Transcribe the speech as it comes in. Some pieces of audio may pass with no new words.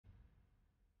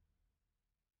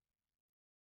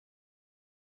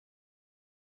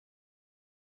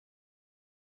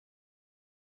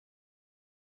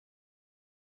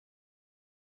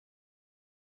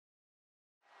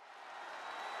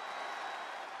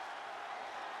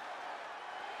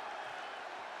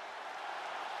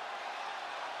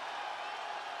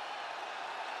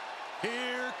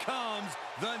Here comes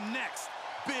the next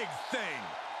big thing.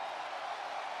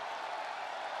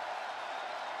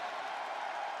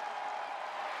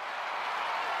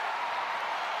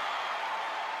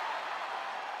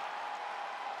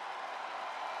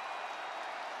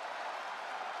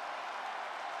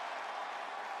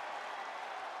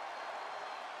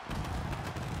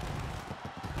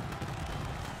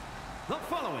 The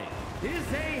following is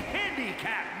a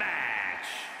handicap match.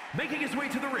 Making his way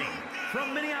to the ring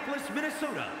from Minneapolis,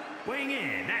 Minnesota, weighing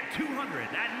in at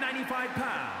 295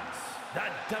 pounds, the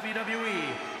WWE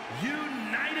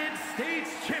United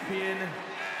States Champion,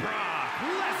 Brock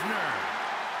Lesnar.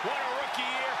 What a rookie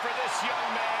year for this young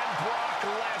man,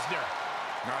 Brock Lesnar.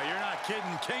 No, you're not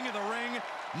kidding. King of the ring,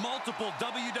 multiple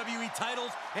WWE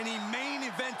titles, and he main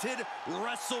evented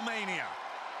WrestleMania.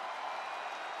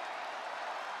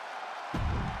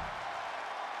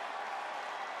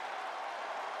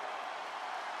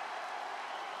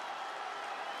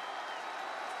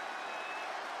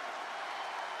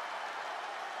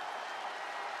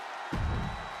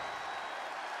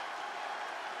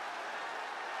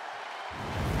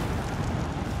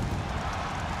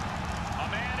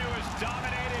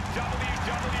 Dominated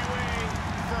WWE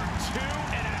for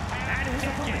 2.5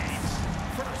 decades.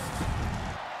 First.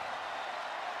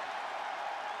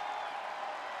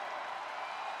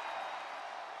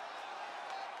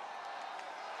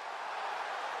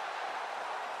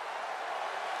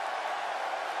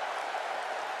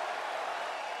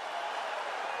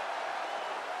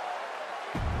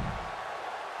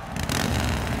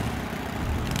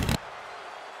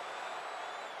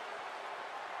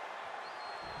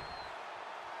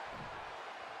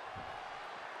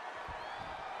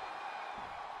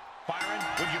 Byron,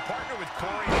 would you partner with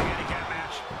Corey in a handicap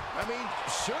match? I mean,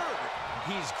 sure.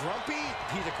 He's grumpy,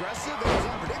 he's aggressive, and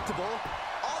he's unpredictable.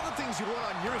 All the things you want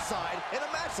on your side in a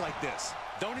match like this.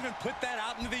 Don't even put that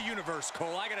out into the universe,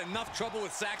 Cole. I got enough trouble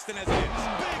with Saxton as it is.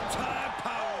 Big time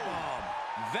powerbomb.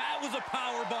 That was a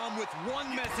powerbomb with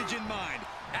one message in mind.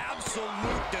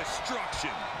 Absolute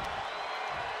destruction.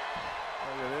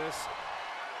 Look at this.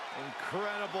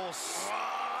 Incredible.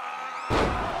 The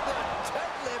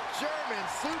deadlift German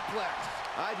suplex.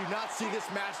 I do not see this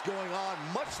match going on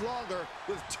much longer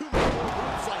with too many more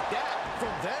moves like that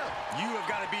from them. You have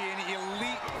got to be in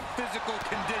elite physical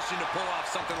condition to pull off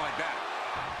something like that.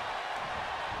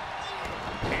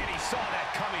 And he saw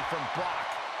that coming from Brock.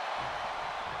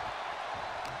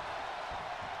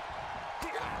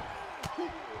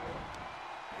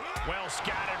 Well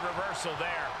scattered reversal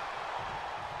there.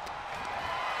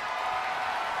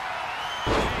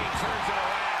 Turns it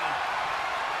around.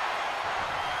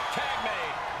 Tag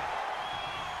made.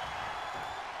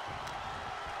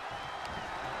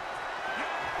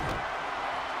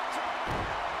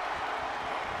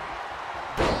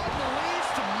 On the leash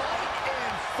to Mike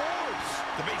and Force.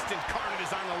 The beast incarnate is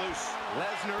on the loose.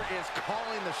 Lesnar is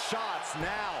calling the shots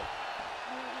now.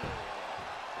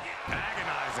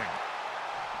 Agonizing.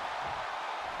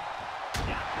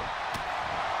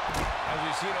 As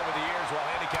we've seen over the years, while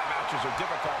handicap matches are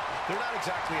difficult, they're not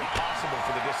exactly impossible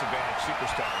for the disadvantaged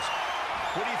superstars.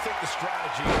 What do you think the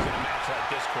strategy is in a match like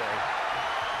this, Corey?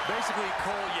 Basically,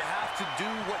 Cole, you have to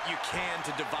do what you can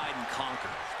to divide and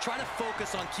conquer. Try to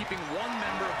focus on keeping one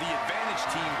member of the advantage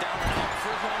team down and out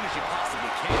for as long as you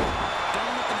possibly can.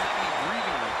 Don't let them have any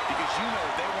breathing room, because you know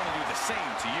they want to do the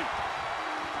same to you.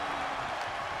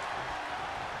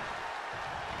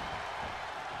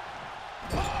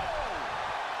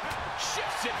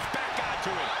 Shifts it back onto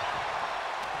him.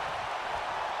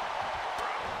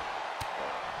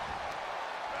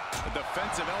 A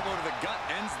defensive elbow to the gut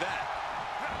ends that.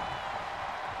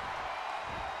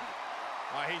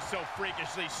 Oh, he's so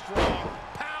freakishly strong.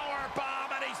 Power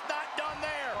bomb, and he's not done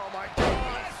there. Oh, my God.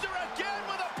 Lesnar again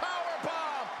with a power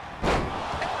bomb.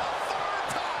 And a third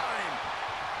time.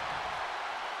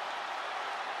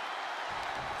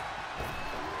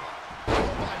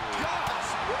 Oh, my gosh.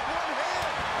 With one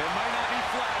hand. It might not be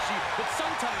flashy, but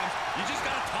sometimes you just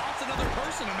got to toss another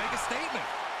person to make a statement.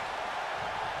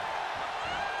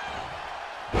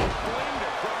 Flamed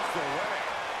across the way.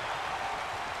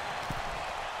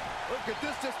 Look at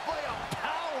this display of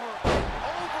power.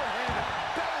 Overhand,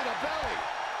 belly to belly.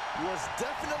 Was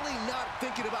definitely not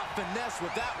thinking about finesse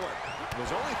with that one.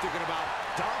 Was only thinking about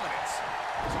dominance.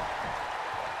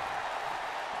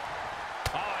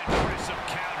 Oh, impressive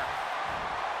counter.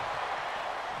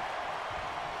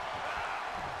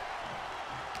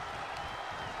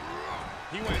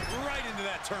 He went right into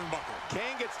that turnbuckle.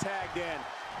 Kane gets tagged in.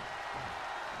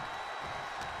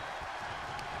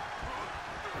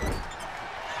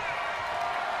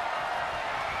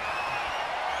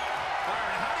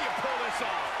 Byron, how do you pull this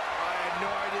off? I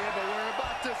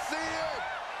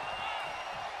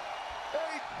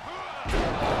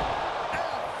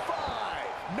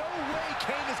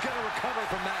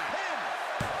from that.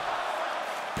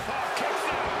 Oh, kicks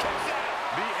out.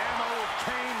 The ammo of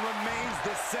Kane remains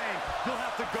the same. You'll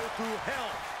have to go through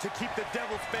hell to keep the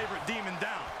devil's favorite demon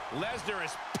down. Lesnar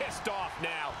is pissed off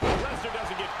now. Lesnar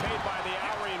doesn't get paid by the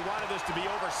hour. He wanted this to be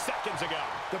over seconds ago.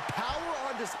 The power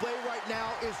on display right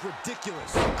now is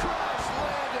ridiculous. Crash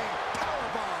landing,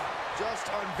 powerbomb.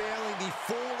 Just unveiling the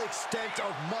full extent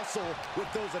of muscle with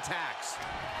those attacks.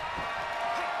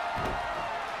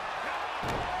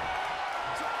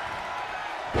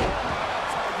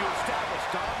 That's how you establish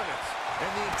dominance.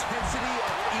 And the intensity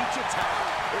of each attack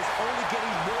is only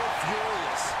getting more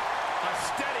furious. A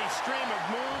steady stream of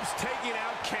moves taking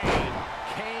out Kane.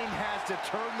 Kane has to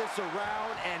turn this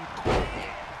around and quick.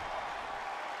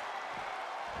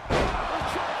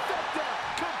 Trifecta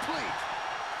complete.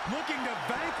 Looking to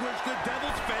vanquish the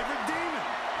devil's favorite demon.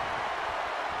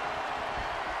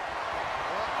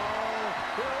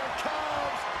 Here it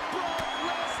comes. Brock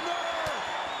Lesnar.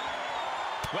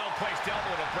 Well-placed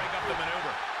elbow to break up the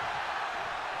maneuver.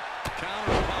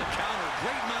 Counter upon counter.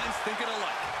 Great minds thinking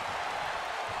alike.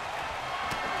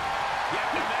 You have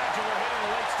to imagine we're hitting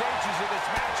the late stages of this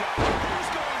matchup. Who's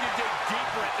going to dig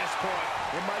deeper at this point?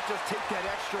 It might just take that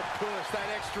extra push,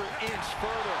 that extra inch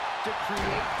further to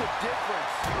create the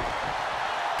difference.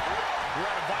 We're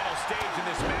at a vital stage in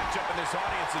this matchup, and this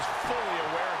audience is fully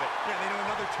aware of it. Yeah, they know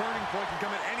another turning point can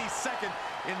come at any second,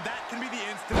 and that can be the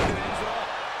instant that ends it all.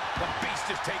 The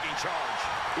Beast is taking charge.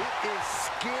 It is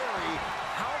scary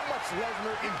how much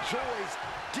Lesnar enjoys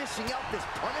dishing out this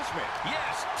punishment.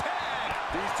 Yes, tag!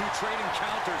 These two trading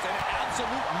counters, an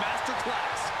absolute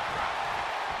masterclass.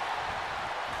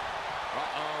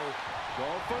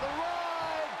 Going for the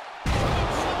ride.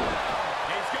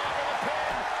 He's going for the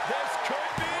pin. This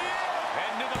could be it.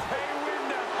 Into the pay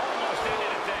window. Almost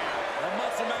ended it there. The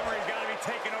muscle memory's got to be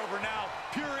taken over now.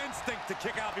 Pure instinct to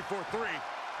kick out before 3.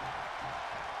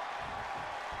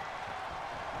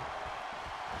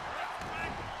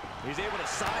 He's able to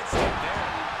sidestep there.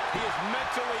 He is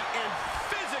mentally and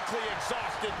physically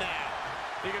exhausted now.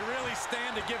 He can really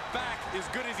stand to give back as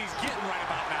good as he's getting right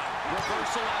about now.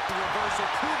 Reversal after reversal,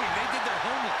 proving they did their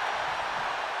homework.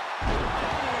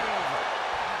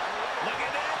 Look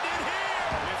at that, end it here.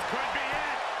 This could be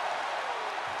it.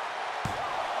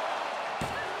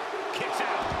 Kicks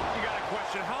out. You got a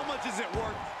question. How much is it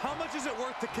worth? How much is it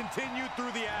worth to continue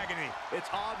through the agony? It's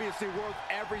obviously worth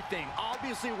everything.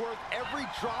 Obviously worth every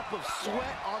drop of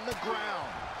sweat on the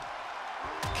ground.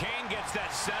 Kane gets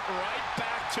that sent right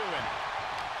back to him.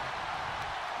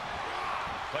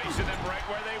 Placing them right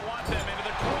where they want them, into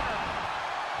the corner.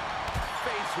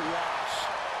 Face wash.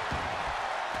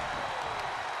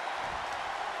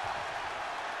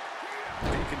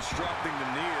 Deconstructing the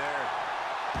knee there.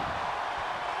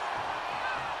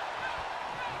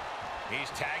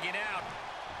 He's tagging out.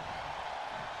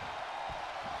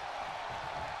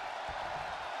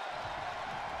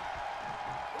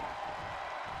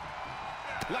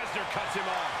 Lesnar cuts him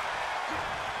off.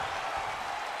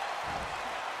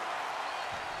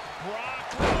 Brock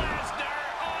Lesnar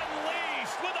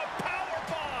unleashed with a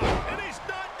powerbomb. And he's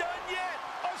not done yet.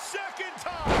 A second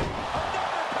time.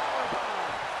 Another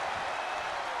powerbomb.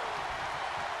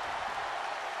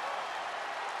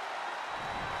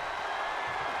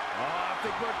 Oh, I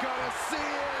think we're gonna see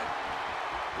it.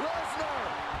 Lesnar.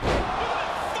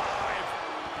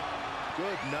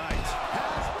 Good night.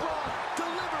 Has Brock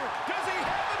delivered? Does he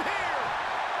have him here?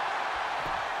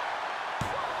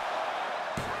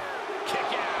 Kick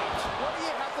out. What do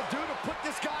you have to do to put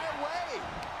this guy away?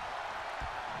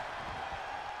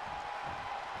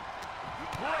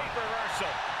 Great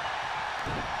reversal.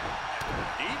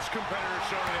 Each competitor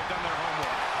showing they've done their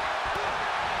homework.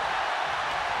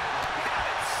 Got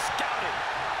it scouted.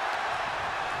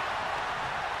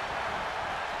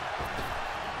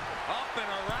 Up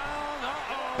and around.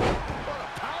 What a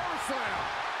power slam.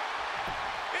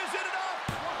 Is it enough?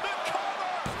 The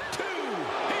cover. 2.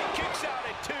 He kicks out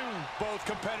at 2. Both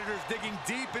competitors digging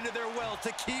deep into their well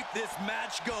to keep this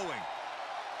match going.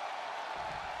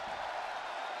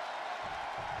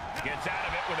 Gets out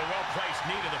of it with a well-placed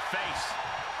knee to the face.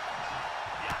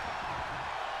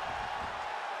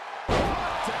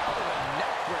 Down to the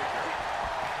neck breaker.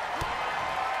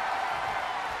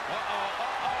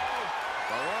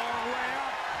 The long way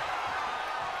up.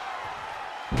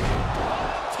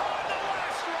 Time the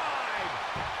last ride.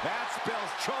 That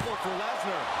spells trouble for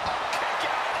Lesnar. Kick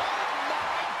out. Oh,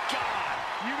 my God.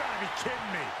 You gotta be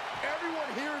kidding me. Everyone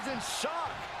here is in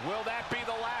shock. Will that be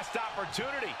the last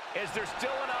opportunity? Is there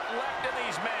still enough left in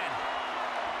these men?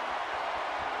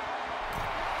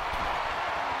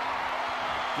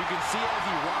 You can see as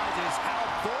he rises how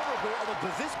vulnerable of a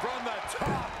position. From the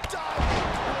top,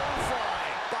 diving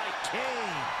clothesline by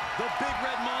Kane. The big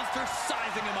red monster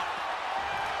sizing him up.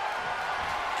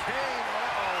 Kane,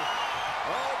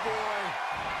 oh boy.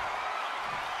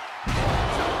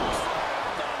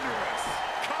 Thunderous.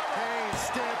 Kane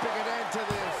stamping an end to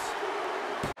this.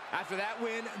 After that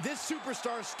win, this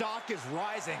superstar stock is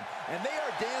rising, and they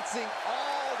are dancing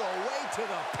all the way to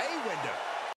the pay window.